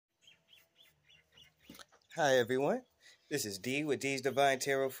Hi everyone, this is D with D's Divine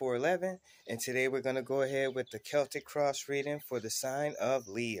Tarot 411, and today we're going to go ahead with the Celtic Cross reading for the sign of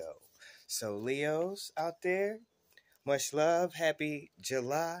Leo. So Leos out there, much love, happy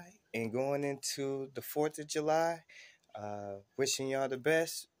July, and going into the 4th of July, wishing y'all the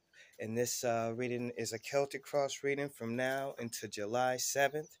best. And this reading is a Celtic Cross reading from now into July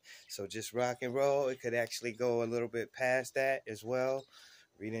 7th, so just rock and roll. It could actually go a little bit past that as well.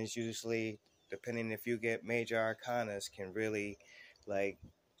 Readings usually, depending if you get major arcanas, can really like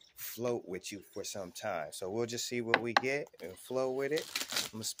float with you for some time. So we'll just see what we get and flow with it.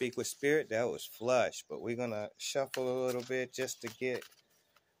 I'm gonna speak with spirit. That was flush, but we're gonna shuffle a little bit just to get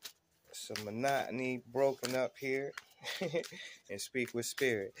some monotony broken up here and speak with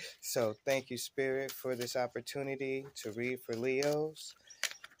spirit. So thank you, spirit, for this opportunity to read for Leos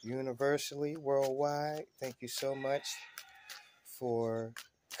universally, worldwide. Thank you so much for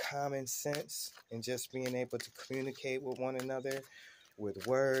common sense and just being able to communicate with one another with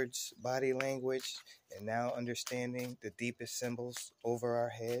words, body language, and now understanding the deepest symbols over our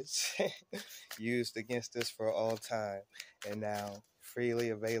heads used against us for all time, and now freely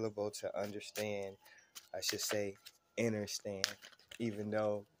available to understand, I should say, understand, even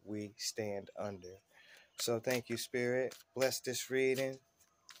though we stand under. So thank you, Spirit. Bless this reading.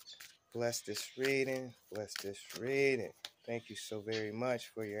 Bless this reading. Bless this reading. Thank you so very much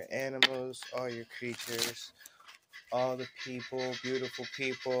for your animals, all your creatures, all the people, beautiful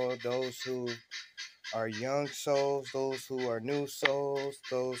people, those who are young souls, those who are new souls,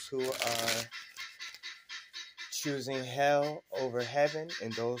 those who are choosing hell over heaven,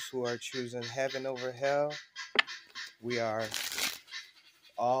 and those who are choosing heaven over hell. We are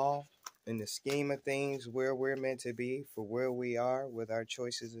all, in the scheme of things, where we're meant to be for where we are with our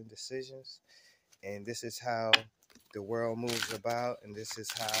choices and decisions. And this is how the world moves about, and this is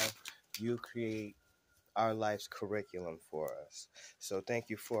how you create our life's curriculum for us. So thank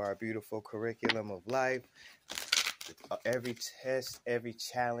you for our beautiful curriculum of life. Every test, every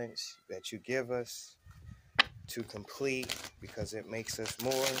challenge that you give us to complete, because it makes us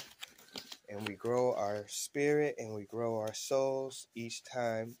more, and we grow our spirit and we grow our souls each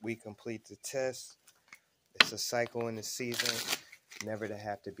time we complete the test. It's a cycle in the season, never to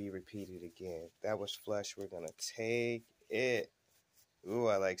have to be repeated again. That was flush. We're gonna take it. Ooh,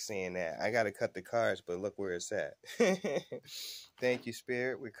 I like seeing that. I gotta cut the cards, but look where it's at. Thank you,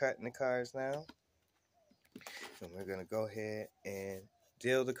 Spirit. We're cutting the cards now, and we're gonna go ahead and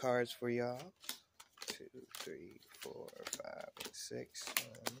deal the cards for y'all. 2, 3, 4, 5, and 6.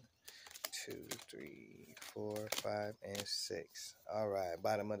 1, 2, 3, 4, 5, and 6. All right,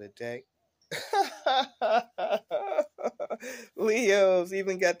 bottom of the deck. Leos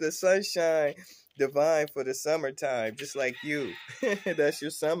even got the sunshine divine for the summertime, just like you. That's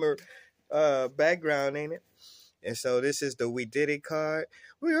your summer background, ain't it? And so this is the We Did It card.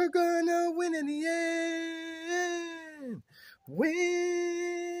 We're gonna win in the end. Win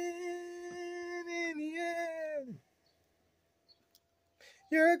in the end.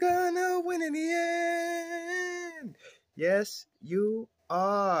 You're gonna win in the end. Yes, you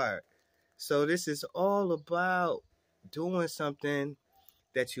are. So this is all about doing something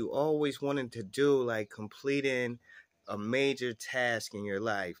that you always wanted to do, like completing a major task in your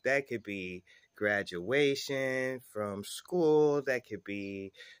life. That could be graduation from school. That could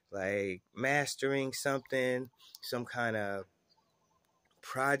be like mastering something, some kind of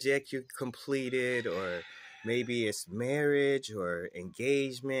project you completed, or maybe it's marriage or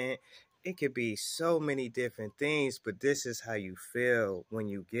engagement. It could be so many different things, but this is how you feel when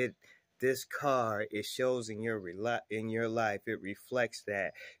you get this card. It shows in your life. It reflects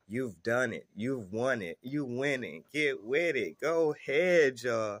that you've done it, you've won it, you winning. Get with it. Go ahead,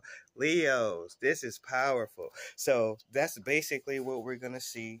 y'all. Leos, this is powerful. So that's basically what we're gonna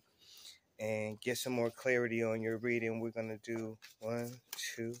see, and get some more clarity on your reading. We're going to do 1,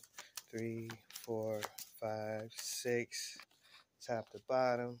 2, 3, 4, 5, 6, top to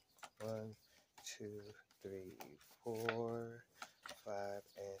bottom. 1, 2, 3, 4, 5,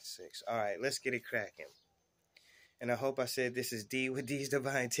 and 6. All right, let's get it cracking. And I hope I said this is D with D's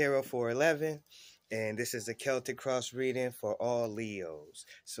Divine Tarot 411. And this is a Celtic Cross reading for all Leos.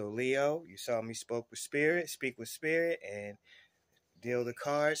 So Leo, you saw me speak with spirit, and deal the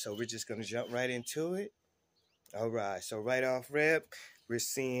cards. So we're just going to jump right into it. All right. So right off rip, we're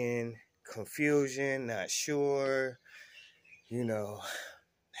seeing confusion, not sure,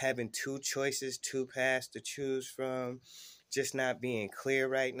 having two choices, two paths to choose from, just not being clear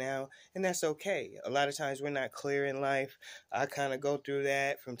right now. And that's okay. A lot of times we're not clear in life. I kind of go through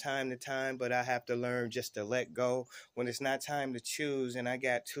that from time to time, but I have to learn just to let go. When it's not time to choose and I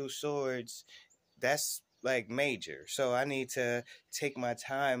got two swords, that's like major. So I need to take my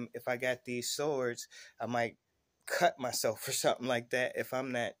time. If I got these swords, I might cut myself or something like that if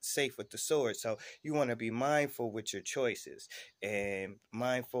I'm not safe with the sword. So you want to be mindful with your choices and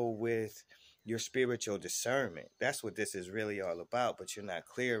mindful with your spiritual discernment. That's what this is really all about, but you're not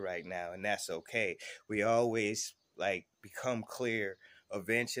clear right now, and that's okay. We always like become clear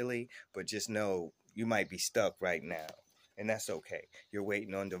eventually, but just know you might be stuck right now, and that's okay. You're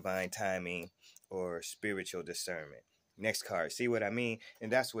waiting on divine timing or spiritual discernment. Next card. See what I mean?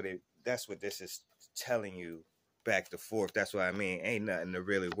 And that's what this is telling you back to forth. That's what I mean. Ain't nothing to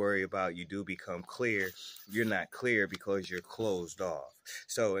really worry about. You do become clear. You're not clear because you're closed off.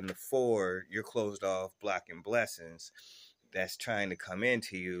 So in the 4, you're closed off, blocking blessings that's trying to come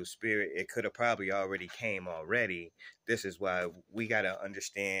into you. Spirit, it could have probably already came already. This is why we got to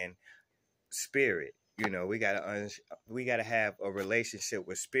understand spirit. You know, we gotta have a relationship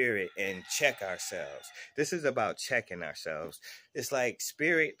with spirit and check ourselves. This is about checking ourselves. It's like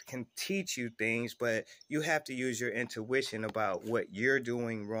spirit can teach you things, but you have to use your intuition about what you're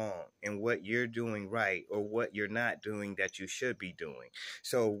doing wrong and what you're doing right, or what you're not doing that you should be doing.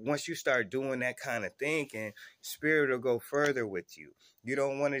 So once you start doing that kind of thinking, spirit will go further with you. You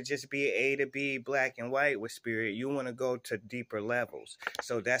don't want to just be A to B, black and white with spirit. You want to go to deeper levels.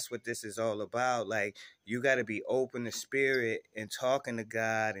 So that's what this is all about. Like, you got to be open to spirit and talking to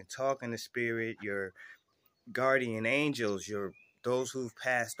God and talking to spirit, your guardian angels, those who've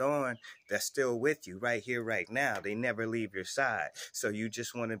passed on, that's still with you right here, right now. They never leave your side. So you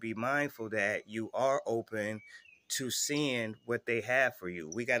just want to be mindful that you are open to seeing what they have for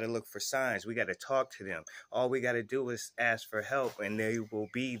you. We got to look for signs. We got to talk to them. All we got to do is ask for help, and they will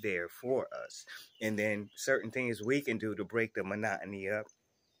be there for us. And then certain things we can do to break the monotony up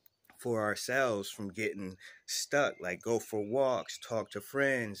for ourselves from getting stuck, like go for walks, talk to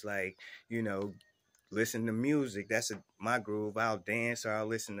friends, like, you know, listen to music. That's my groove. I'll dance or I'll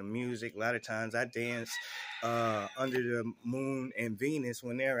listen to music. A lot of times I dance under the moon and Venus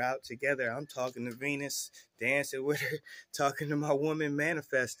when they're out together. I'm talking to Venus, dancing with her, talking to my woman,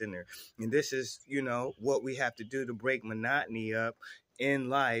 manifesting her. And this is, you know, what we have to do to break monotony up in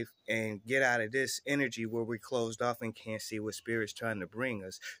life and get out of this energy where we're closed off and can't see what spirit's trying to bring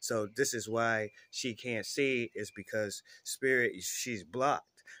us. So this is why she can't see, is because spirit, she's blocked,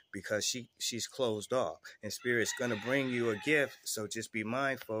 because she's closed off, and spirit's gonna bring you a gift. So just be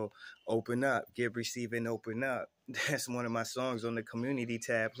mindful, open up, give, receive, and open up. That's one of my songs on the community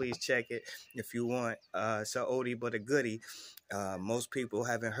tab. Please check it if you want. It's a oldie but a goodie. Most people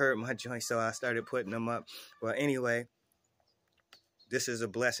haven't heard my joint, so I started putting them up. Well, anyway, this is a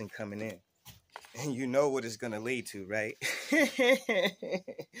blessing coming in, and you know what it's gonna lead to, right?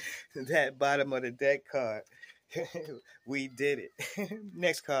 That bottom of the deck card. We did it.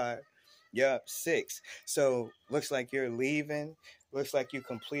 Next card. Yup, 6. So looks like you're leaving. Looks like you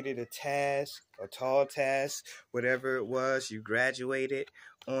completed a task, a tall task, whatever it was. You graduated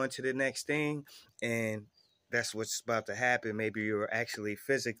on to the next thing, and that's what's about to happen. Maybe you're actually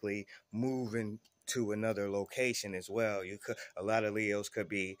physically moving to another location as well. You could, a lot of Leos could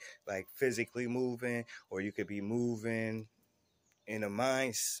be like physically moving, or you could be moving in a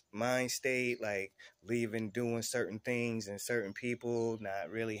mind state, like leaving, doing certain things and certain people, not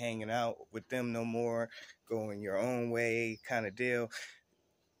really hanging out with them no more, going your own way kind of deal.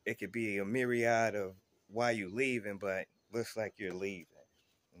 It could be a myriad of why you leaving, but looks like you're leaving.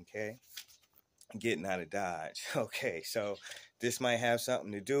 Okay, getting out of Dodge. Okay, so this might have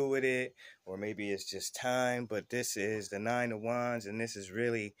something to do with it, or maybe it's just time, but this is the 9 of Wands, and this is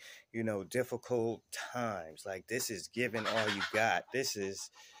really, you know, difficult times. Like, this is giving all you got. This is,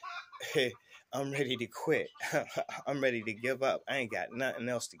 I'm ready to quit. I'm ready to give up. I ain't got nothing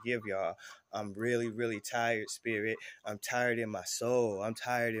else to give y'all. I'm really, really tired, spirit. I'm tired in my soul. I'm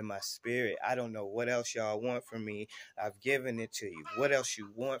tired in my spirit. I don't know what else y'all want from me. I've given it to you. What else you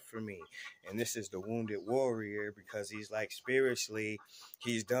want from me? And this is the wounded warrior, because he's like, spiritually,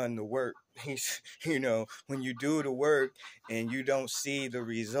 he's done the work. He's, you know, when you do the work and you don't see the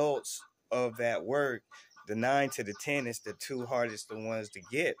results of that work, the 9 to the 10 is the two hardest the ones to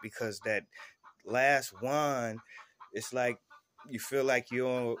get, because that last wand, it's like you feel like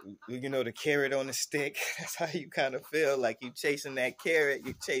you're, you know, the carrot on the stick. That's how you kind of feel, like you chasing that carrot,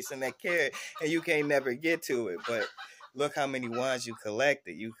 and you can't never get to it. But look how many wands you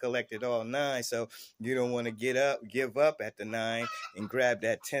collected. You collected all 9, so you don't want to give up at the 9 and grab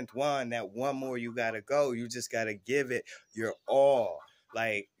that 10th wand. That one more you gotta go. You just gotta give it your all.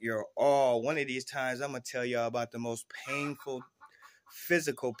 Like, your all. One of these times I'm gonna tell y'all about the most painful,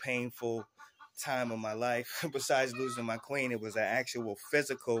 physical painful time of my life. Besides losing my queen, it was an actual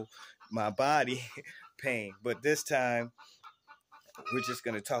physical, my body pain. But this time, we're just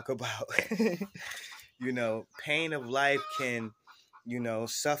going to talk about, pain of life can,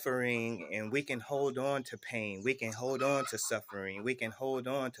 suffering, and we can hold on to pain. We can hold on to suffering. We can hold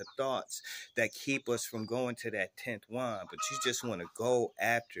on to thoughts that keep us from going to that 10th wand. But you just want to go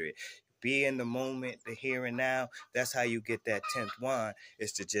after it. Be in the moment, the here and now. That's how you get that 10th wand,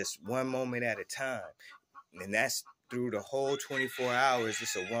 is to just one moment at a time. And that's through the whole 24 hours.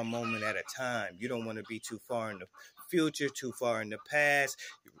 It's a one moment at a time. You don't want to be too far in the future, too far in the past.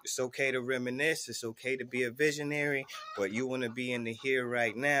 It's okay to reminisce. It's okay to be a visionary, but you want to be in the here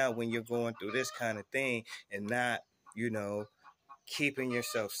right now when you're going through this kind of thing, and not, keeping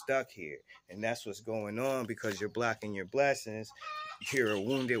yourself stuck here. And that's what's going on, because you're blocking your blessings. You're a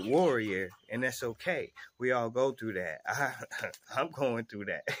wounded warrior, and that's okay. We all go through that. I'm going through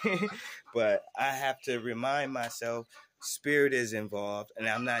that. But I have to remind myself, spirit is involved, and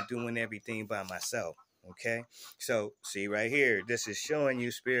I'm not doing everything by myself. Okay, so see right here, this is showing you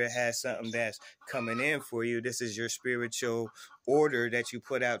spirit has something that's coming in for you. This is your spiritual order that you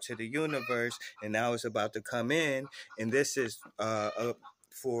put out to the universe, and now it's about to come in. And this is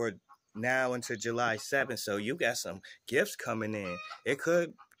for now until July 7th. So you got some gifts coming in. It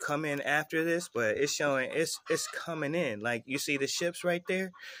could come in after this, but it's showing it's coming in. Like, you see the ships right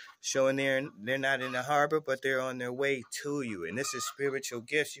there showing they're not in the harbor, but they're on their way to you. And this is spiritual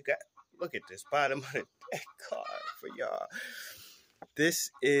gifts. You got, look at this bottom of the deck card for y'all. This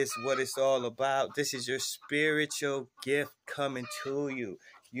is what it's all about. This is your spiritual gift coming to you.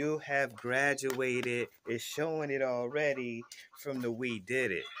 You have graduated. It's showing it already from the We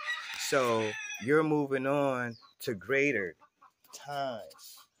Did It. So you're moving on to greater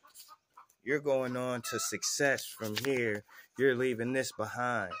times. You're going on to success from here. You're leaving this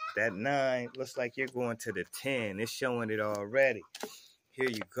behind. That 9 looks like you're going to the 10. It's showing it already. Here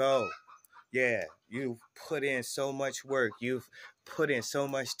you go. Yeah, you've put in so much work. You've put in so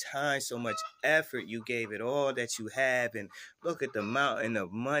much time, so much effort. You gave it all that you have, and look at the mountain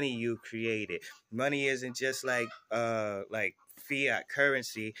of money you created. Money isn't just like fiat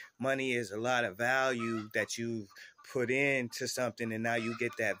currency. Money is a lot of value that you've put into something, and now you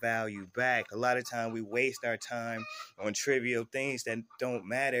get that value back. A lot of time we waste our time on trivial things that don't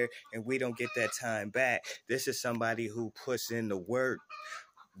matter, and we don't get that time back. This is somebody who puts in the work.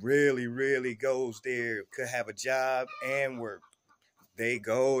 Really, really goes there, could have a job and work. They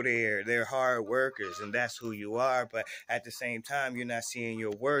go there. They're hard workers, and that's who you are. But at the same time, you're not seeing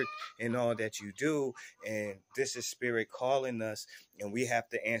your worth in all that you do. And this is spirit calling us, and we have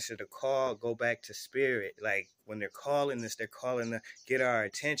to answer the call, go back to spirit. Like, when they're calling us, they're calling to get our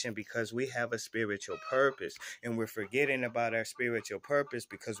attention, because we have a spiritual purpose, and we're forgetting about our spiritual purpose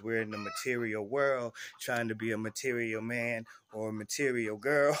because we're in the material world trying to be a material man or a material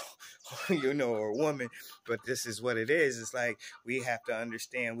girl, or woman. But this is what it is. It's like, we have to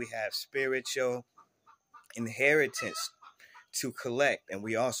understand we have spiritual inheritance to collect, and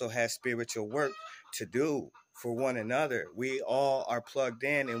we also have spiritual work to do for one another. We all are plugged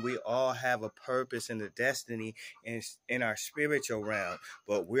in, and we all have a purpose and a destiny in our spiritual realm.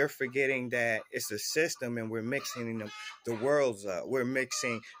 But we're forgetting that it's a system, and we're mixing the worlds up. We're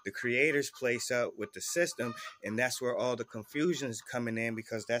mixing the creator's place up with the system, and that's where all the confusion is coming in,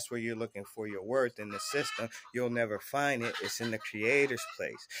 because that's where you're looking for your worth in the system. You'll never find it. It's in the creator's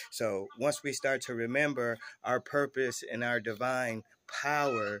place. So once we start to remember our purpose and our divine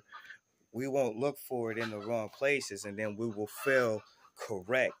power, we won't look for it in the wrong places, and then we will feel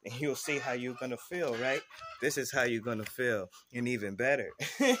correct. And you'll see how you're going to feel, right? This is how you're going to feel, and even better.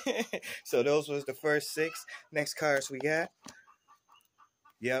 So those was the first 6. Next cards we got.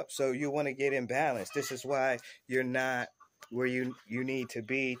 Yep, so you want to get in balance. This is why you're not where you need to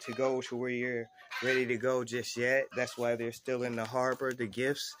be to go to where you're ready to go just yet. That's why they're still in the harbor, the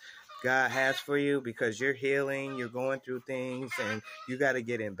gifts God has for you, because you're healing, you're going through things, and you got to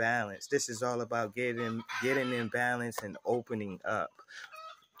get in balance. This is all about getting in balance and opening up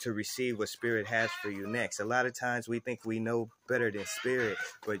to receive what spirit has for you next. A lot of times we think we know better than spirit,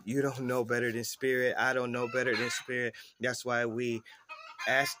 but you don't know better than spirit. I don't know better than spirit. That's why we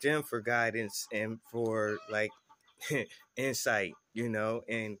ask them for guidance and for insight,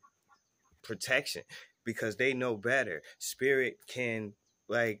 and protection, because they know better. Spirit can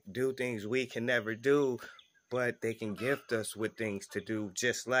do things we can never do, but they can gift us with things to do,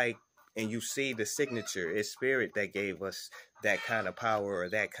 just like and you see the signature. It's spirit that gave us that kind of power or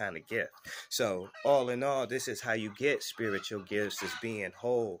that kind of gift. So all in all, this is how you get spiritual gifts, is being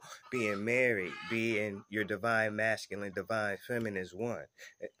whole, being married, being your divine masculine, divine feminine is one.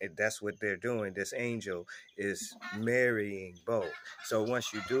 That's what they're doing. This angel is marrying both. So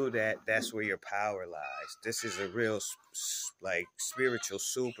once you do that, that's where your power lies. This is a real like spiritual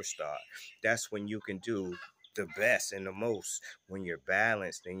superstar. That's when you can do the best and the most, when you're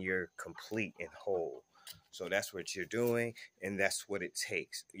balanced and you're complete and whole. So that's what you're doing, and that's what it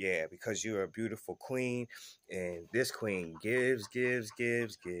takes. Yeah, because you're a beautiful queen, and this queen gives, gives,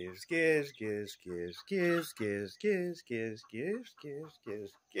 gives, gives, gives, gives, gives, gives, gives, gives, gives, gives,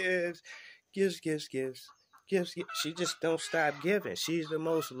 gives, gives, gives, gives, gives, gives. She just don't stop giving. She's the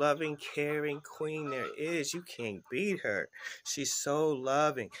most loving, caring queen there is. You can't beat her. She's so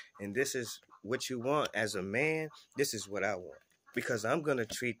loving, and this is what you want as a man. This is what I want, because I'm going to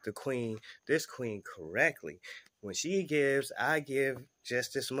treat this queen correctly. When she gives, I give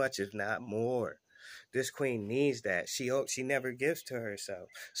just as much, if not more. This queen needs that. She never gives to herself.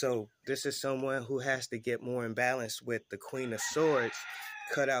 So this is someone who has to get more in balance with the Queen of Swords,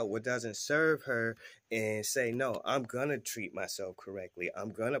 cut out what doesn't serve her, and say, no, I'm going to treat myself correctly.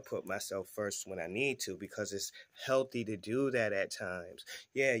 I'm going to put myself first when I need to, because it's healthy to do that at times.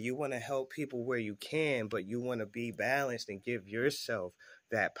 Yeah, you want to help people where you can, but you want to be balanced and give yourself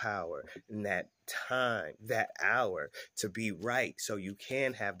that power and that time, that hour to be right, so you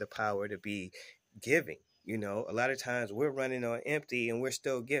can have the power to be giving. You know, a lot of times we're running on empty and we're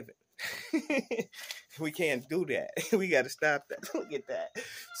still giving. We can't do that. We got to stop that. Look at that.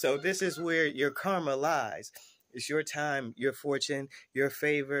 So this is where your karma lies. It's your time, your fortune, your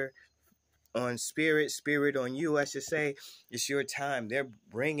favor on spirit on you, I should say. It's your time. They're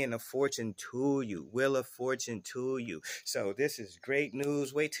bringing a fortune to you, wheel of fortune to you. So this is great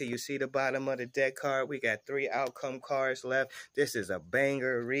news. Wait till you see the bottom of the deck card. We got 3 outcome cards left. This is a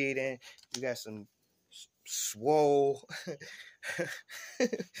banger reading. You got some swole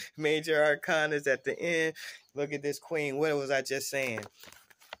major arcanas at the end. Look at this queen. What was I just saying?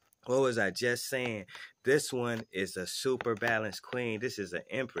 This one is a super balanced queen. This is an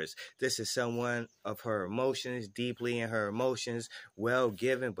empress. This is someone of her emotions, deeply in her emotions, well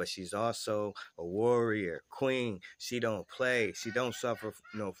given, but she's also a warrior queen. She don't play. She don't suffer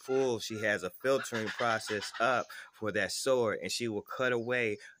no fools. She has a filtering process up for that sword, and she will cut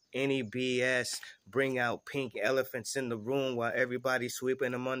away any BS, bring out pink elephants in the room while everybody's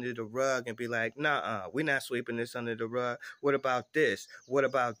sweeping them under the rug, and be like, nah, we're not sweeping this under the rug. What about this? What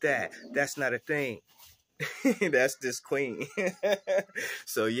about that? That's not a thing. That's this queen.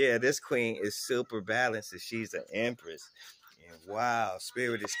 So yeah, this queen is super balanced, and she's an empress. And wow,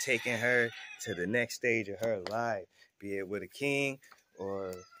 spirit is taking her to the next stage of her life, be it with a king,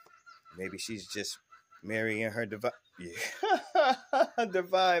 or maybe she's just marrying her divine,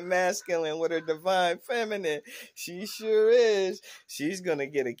 divine masculine with her divine feminine. She sure is. She's gonna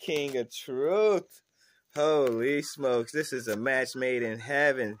get a king of truth. Holy smokes, this is a match made in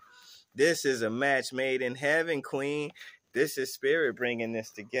heaven. This is a match made in heaven, queen. This is spirit bringing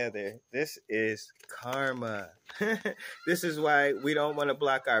this together. This is karma. This is why we don't want to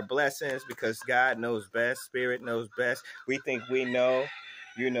block our blessings, because God knows best. Spirit knows best. We think we know,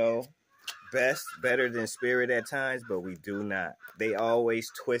 best, better than spirit at times, but we do not. They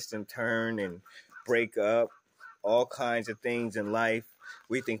always twist and turn and break up all kinds of things in life.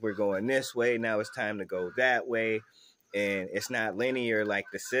 We think we're going this way. Now it's time to go that way. And it's not linear like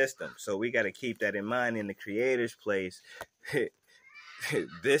the system. So we got to keep that in mind in the creator's place.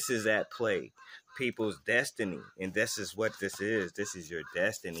 This is at play. People's destiny. And this is what this is. This is your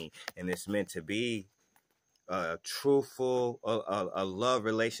destiny. And it's meant to be a truthful, a love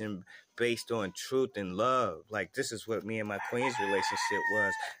relation based on truth and love. Like, this is what me and my queen's relationship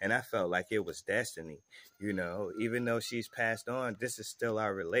was. And I felt like it was destiny. Even though she's passed on, this is still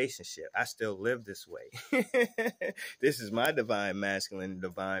our relationship. I still live this way. This is my divine masculine,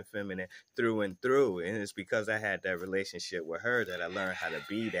 divine feminine through and through. And it's because I had that relationship with her that I learned how to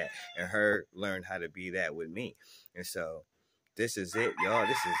be that, and her learned how to be that with me. And so this is it, y'all.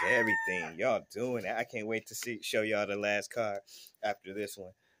 This is everything. Y'all doing it. I can't wait to show y'all the last card after this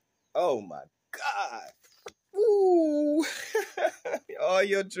one. Oh my God. Woo! All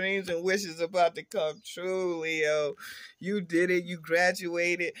your dreams and wishes about to come true, Leo. You did it. You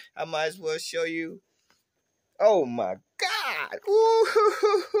graduated. I might as well show you. Oh my God. Woo!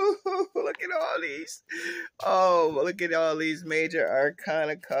 Look at all these. Oh, look at all these major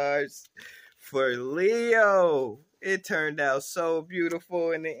arcana cards for Leo. It turned out so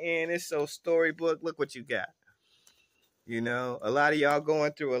beautiful in the end. It's so storybook. Look what you got. You know, a lot of y'all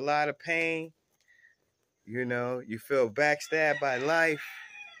going through a lot of pain. You know, you feel backstabbed by life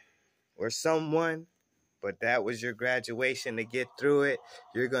or someone, but that was your graduation to get through it.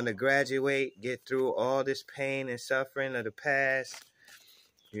 You're going to graduate, get through all this pain and suffering of the past,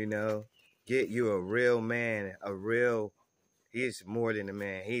 you know, get you a real man, he's more than a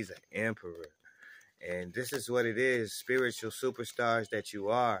man, he's an emperor. And this is what it is, spiritual superstars that you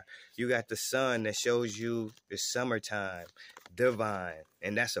are. You got the sun that shows you the summertime, divine,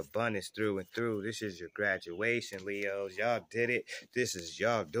 and that's abundance through and through. This is your graduation, Leos. Y'all did it. This is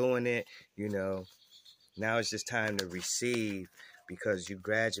y'all doing it. You know, now it's just time to receive because you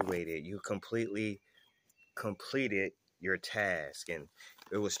graduated. You completely completed your task. And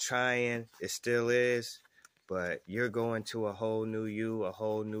it was trying, it still is, but you're going to a whole new you, a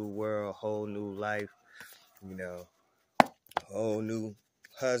whole new world, a whole new life, you know, a whole new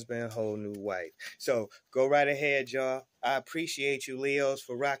husband, whole new wife. So go right ahead, y'all. I appreciate you, Leos,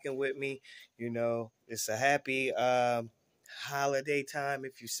 for rocking with me. You know, it's a happy holiday time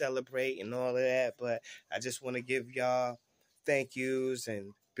if you celebrate and all of that, but I just want to give y'all thank yous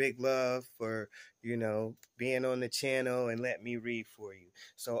and big love for, you know, being on the channel and let me read for you.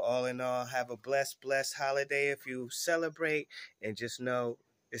 So all in all, have a blessed holiday if you celebrate, and just know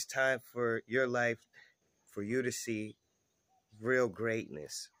it's time for your life, for you to see real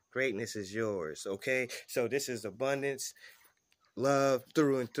greatness. Greatness is yours, okay? So this is abundance, love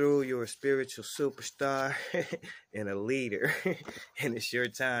through and through. You're a spiritual superstar and a leader, and it's your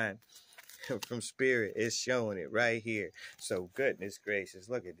time. From spirit, it's showing it right here. So goodness gracious,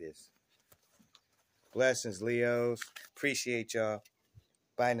 look at this. Blessings, Leos. Appreciate y'all.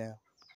 Bye now.